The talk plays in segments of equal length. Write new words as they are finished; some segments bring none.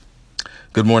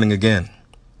Good morning again.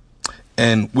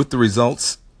 And with the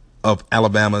results of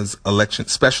Alabama's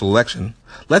special election,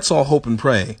 let's all hope and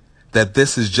pray that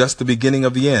this is just the beginning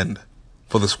of the end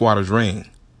for the squatter's reign.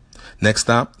 Next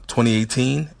stop,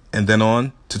 2018, and then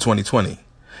on to 2020,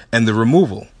 and the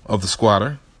removal of the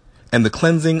squatter and the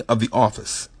cleansing of the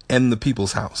office and the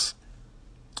people's house.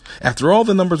 After all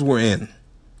the numbers were in,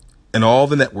 and all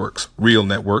the networks, real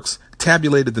networks,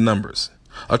 tabulated the numbers,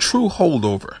 a true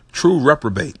holdover, true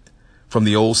reprobate from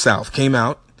the old South came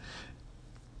out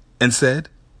and said,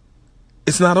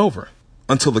 it's not over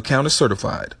until the count is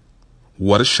certified.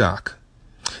 What a shock.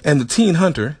 And the teen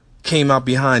hunter came out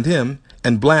behind him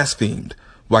and blasphemed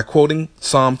by quoting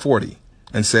Psalm 40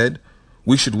 and said,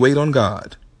 we should wait on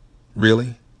God.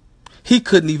 Really? He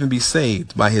couldn't even be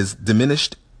saved by his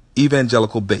diminished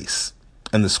evangelical base.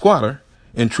 And the squatter,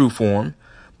 in true form,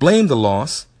 blamed the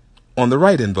loss on the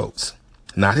write-in votes,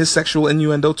 not his sexual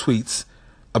innuendo tweets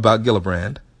about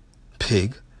Gillibrand,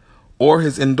 pig, or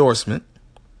his endorsement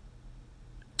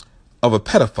of a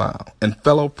pedophile and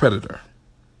fellow predator,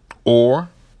 or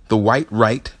the white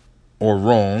right or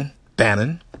wrong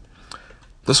Bannon.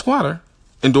 The squatter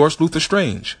endorsed Luther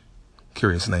Strange,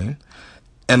 curious name,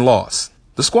 and lost.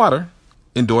 The squatter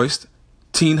endorsed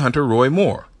teen hunter Roy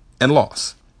Moore and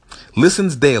lost.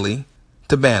 Listens daily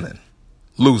to Bannon,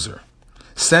 loser.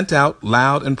 Sent out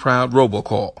loud and proud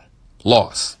robocall,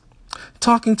 loss.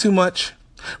 Talking too much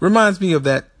reminds me of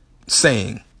that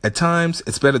saying, at times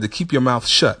it's better to keep your mouth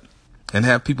shut and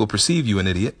have people perceive you an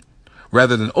idiot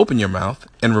rather than open your mouth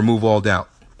and remove all doubt.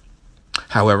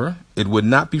 However, it would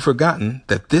not be forgotten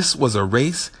that this was a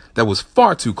race that was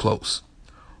far too close.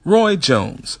 Roy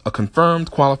Jones, a confirmed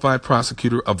qualified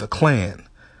prosecutor of the Klan,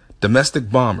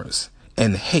 domestic bombers,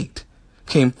 and hate,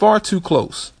 came far too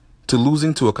close to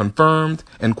losing to a confirmed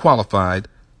and qualified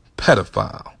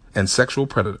pedophile and sexual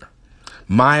predator,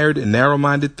 mired in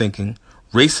narrow-minded thinking,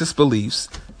 racist beliefs,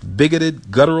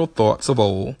 bigoted, guttural thoughts of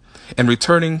old, and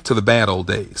returning to the bad old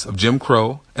days of Jim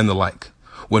Crow and the like,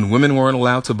 when women weren't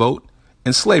allowed to vote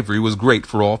and slavery was great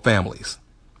for all families.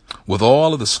 With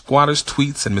all of the squatter's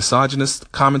tweets and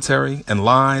misogynist commentary and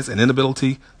lies and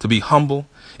inability to be humble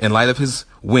in light of his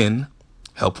win,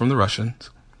 help from the Russians,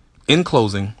 in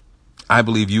closing, I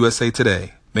believe USA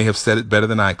Today may have said it better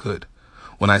than I could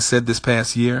when I said this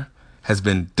past year has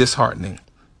been disheartening,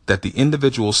 that the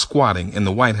individual squatting in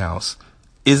the White House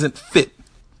isn't fit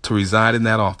to reside in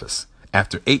that office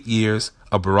after 8 years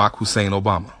of Barack Hussein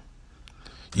Obama.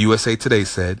 USA Today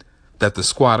said that the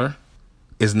squatter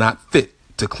is not fit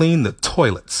to clean the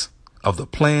toilets of the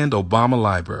planned Obama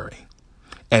library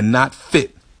and not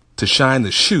fit to shine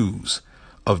the shoes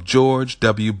of George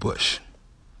W. Bush.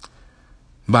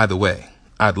 By the way,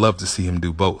 I'd love to see him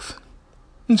do both.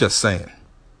 I'm just saying.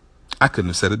 I couldn't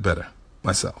have said it better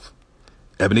myself.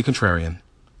 Ebony Contrarian,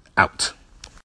 out.